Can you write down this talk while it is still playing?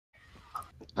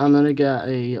I'm gonna get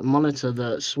a monitor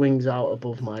that swings out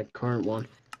above my current one,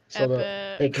 so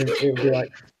that it'll be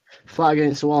like flat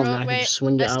against the wall, and then I can just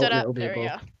swing it out and it'll be There we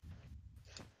above.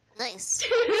 go. Nice.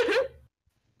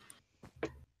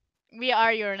 We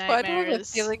are your Why do I have a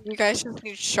nightmares. feeling you guys just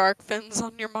need shark fins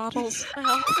on your models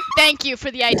now? Thank you for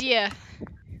the idea.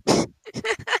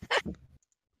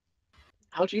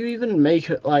 How do you even make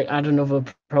it, like, add another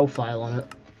profile on it?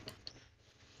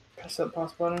 Press that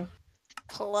plus button.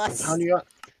 Plus. How do you?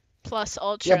 Plus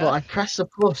ultra. Yeah, but I press the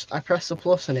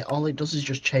plus, and all it does is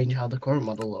just change how the current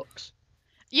model looks.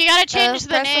 You gotta change the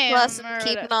press name. the plus or and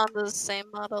keep it on the same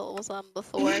model as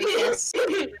before, I guess.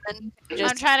 And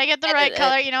I'm trying to get the right edit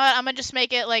color. it. You know what? I'm gonna just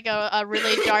make it like a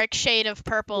really dark shade of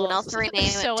purple. And also rename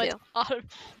so it it's too.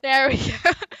 there we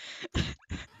go.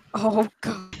 Oh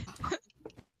god.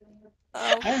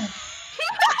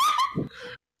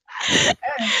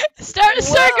 Start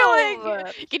circling. Whoa.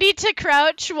 You need to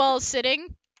crouch while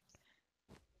sitting.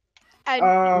 And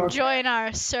Okay. join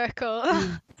our circle.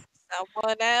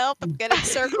 Someone help! I'm getting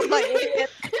circled by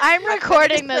idiots. I'm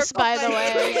recording this, circled by by the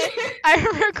way. idiots.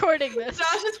 I'm recording this.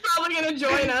 Josh is probably gonna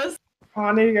join us. Oh,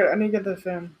 I need to get the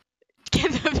fin.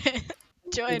 Get them in.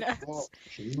 Join us.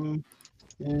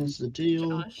 Here's the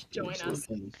deal. Josh, join Here's us.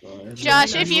 the info.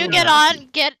 Josh, if you get on,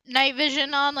 get night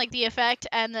vision on, like the effect,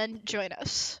 and then join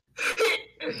us.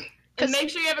 And make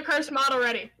sure you have a cursed model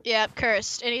ready. Yep,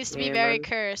 cursed. It needs to be Yeah, very I'm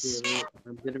cursed.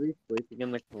 I'm gonna be sleeping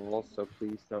in the call, so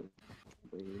please don't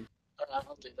leave.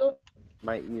 I'll do that.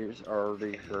 My ears are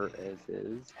already hurt as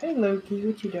is. Hey Loki,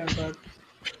 what you doing, bud?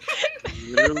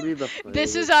 Literally the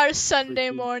This is furthest our Sunday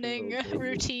freaking morning single day.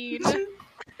 routine.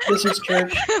 This is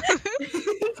church.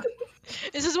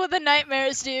 This is what the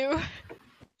nightmares do.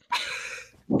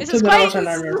 This To is the quite. also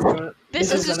nightmare for it.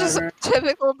 This is is a just nightmare. a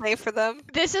typical day for them.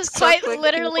 This is quite Circling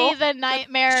literally people. the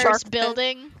nightmares Shark fin.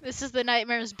 building. This is the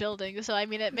nightmares building. So I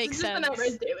mean, it makes This is sense. the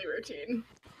Nightmares daily routine.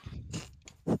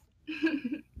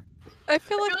 I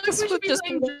feel I like feel like this we should would be just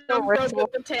playing be a jump rope ritual.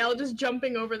 with the tail, just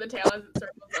jumping over the tail as it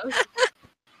circles us.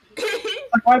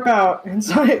 Like wipe out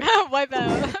inside. Wipe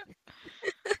out.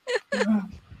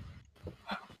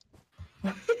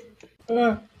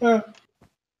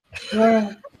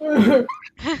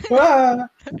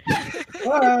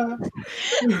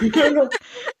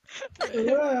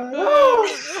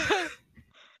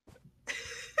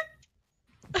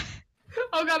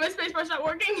 Oh god, my spacebar's not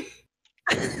working.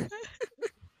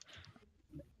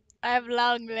 I have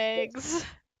long legs.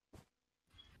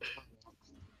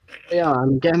 Yeah,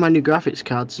 I'm getting my new graphics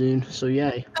card soon, so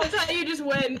yay. That's how you just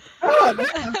win.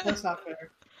 That's not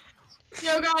fair.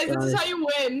 Yo guys, this is how you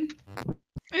win.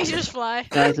 We just fly.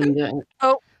 Guys, I'm getting.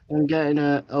 Oh. I'm getting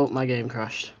a. Oh, my game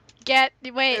crashed.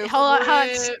 Wait, hold on,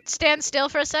 stand still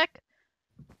for a sec.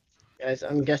 Guys,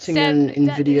 I'm getting Stand, an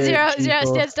Nvidia. zero, GeForce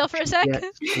stand still for a sec.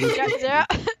 Yeah.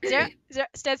 Zero,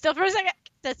 stand still for a second.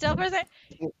 Stand still for a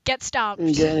second. Get stomped.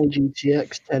 I'm getting a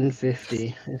GTX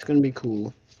 1050. It's gonna be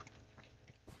cool.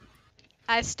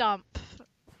 I stomp.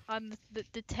 On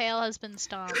the tail has been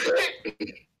stomped.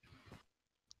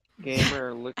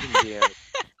 Gamer, look at you.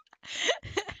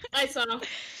 I saw.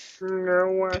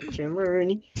 No, watch and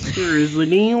learn.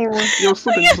 Seriously, you'll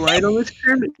slip and slide on this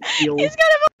Kermit field. He's got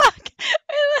a block.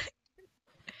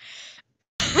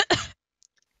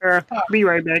 Be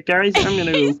right back, guys. I'm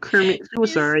gonna go Kermit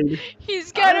suicide.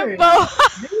 He's got a Hey.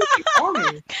 mohawk.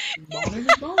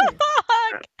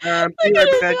 Be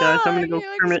right back, guys. I'm gonna go He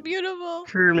looks Kermit. beautiful.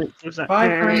 Kermit suicide. Bye,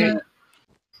 Kermit.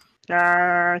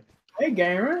 Bye. Hey,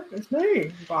 gamer, it's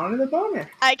me, Bonnie the Bunny.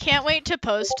 I can't wait to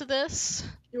post this.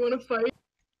 You wanna fight?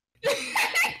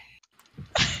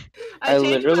 I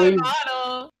changed literally- my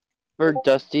model. For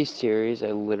Dusty's series, I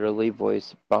literally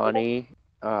voiced Bonnie,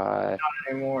 Not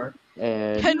anymore.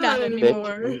 and Not Not Bitch.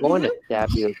 anymore. I'm going to stab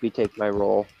you if you take my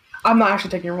role. I'm not actually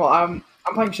taking your role. I'm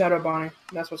playing Shadow Bonnie.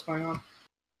 That's what's going on.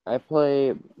 I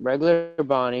play regular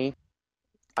Bonnie.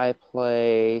 I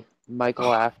play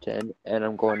Michael Afton, and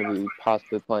I'm going to be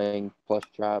possibly playing Plush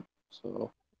Drop.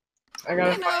 So I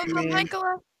gotta You find know me.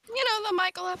 the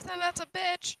Michael Afton, that's a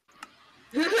bitch.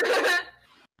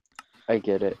 I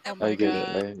get it. Oh my I get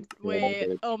god. it. I get Wait.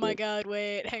 it. Oh my god.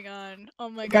 Wait. Hang on. Oh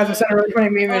my Guys, I god. sent a really funny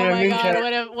meme Oh in a my new god.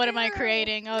 chat. What am I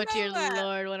creating? Oh dear know that.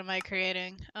 lord. What am I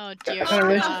creating? Oh dear That's a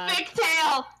really- That's a god. fake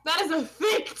tail. That is a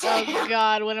fake tail. Oh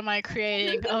god. What am I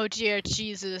creating? Oh dear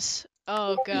Jesus.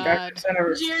 Oh Guys, god. I sent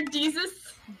a- Dear Jesus.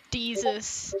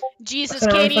 Jesus. Jesus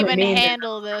That's a really can't funny even meme.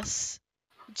 handle this.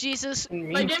 Jesus.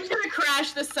 My game's gonna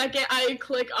crash the second I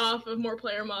click off of more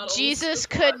player models. Jesus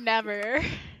could never.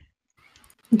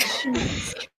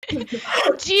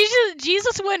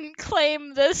 Jesus wouldn't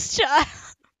claim this child.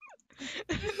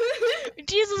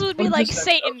 Jesus would be like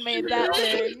Satan made that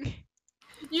thing.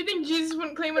 You think Jesus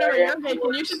wouldn't claim whatever you're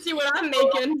making? You should see what I'm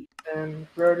making. And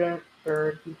rodent,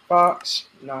 bird, fox,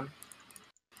 none.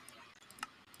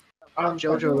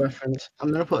 JoJo reference.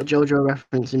 I'm gonna put a JoJo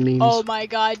reference in memes. Oh my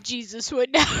god, Jesus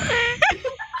would never.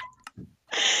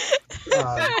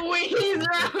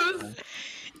 Weezers.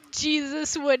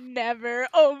 Jesus would never.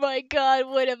 Oh my god,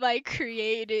 what am I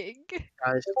creating?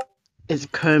 Guys, it's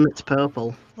Kermit's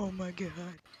purple. Oh my god.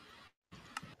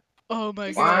 Oh my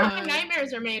This is what god. my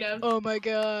nightmares are made of. Oh my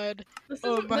god. This is,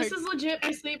 Oh my- this is legit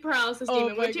my sleep paralysis Oh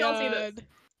demon. my Wait till y'all see this. god.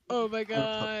 Oh my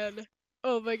god.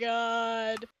 Oh my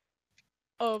god.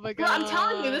 Oh my god. Well, I'm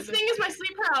telling you, this thing is my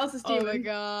sleep paralysis demon. Oh my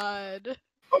god.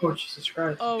 Oh, Jesus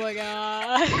Christ. Oh my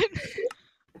god.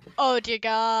 Oh dear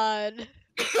god.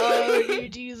 Oh dear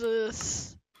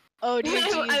Jesus. Oh dear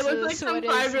Jesus. I look like some what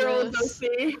is 5-year-old this?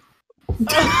 OC.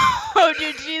 Oh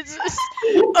dear Jesus.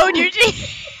 Oh dear Jesus.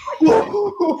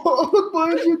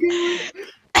 Why did you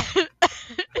get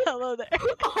Hello there.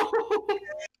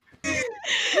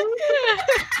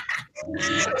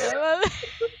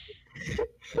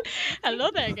 Hello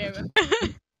there, gamer.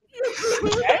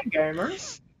 Hey, gamer.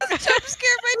 Jump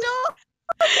scared my dog.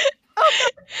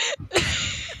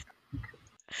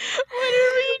 What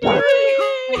are we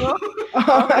doing?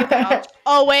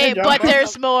 Oh wait, Hey, but John.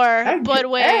 there's more. Hey, But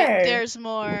wait, hey. there's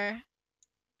more.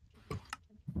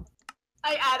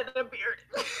 I added a beard.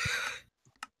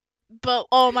 But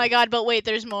oh my god, but wait,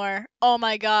 there's more. Oh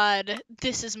my god,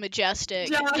 this is majestic.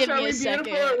 Josh, Give are me we a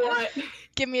beautiful second. or what?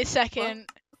 Give me a second.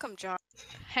 Welcome, John.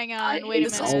 Hang on, wait a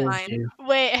this is minute. fine.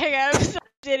 Wait, hang on, I'm still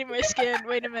updating my skin.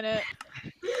 Wait a minute.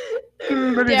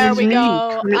 But it There is we me,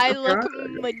 go. Kermit I the look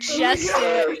Frog.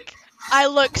 majestic. I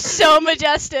look so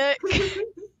majestic.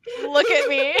 Look at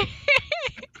me.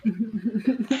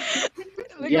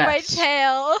 Look at my Yes.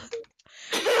 tail.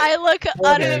 I look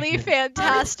utterly First thing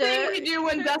fantastic. we do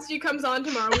when Dusty comes on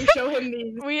tomorrow, we show him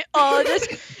these. We all just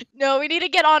no. We need to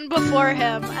get on before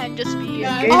him and just be.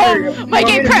 Yeah. Gamer, Oh, my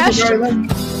game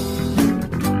crashed.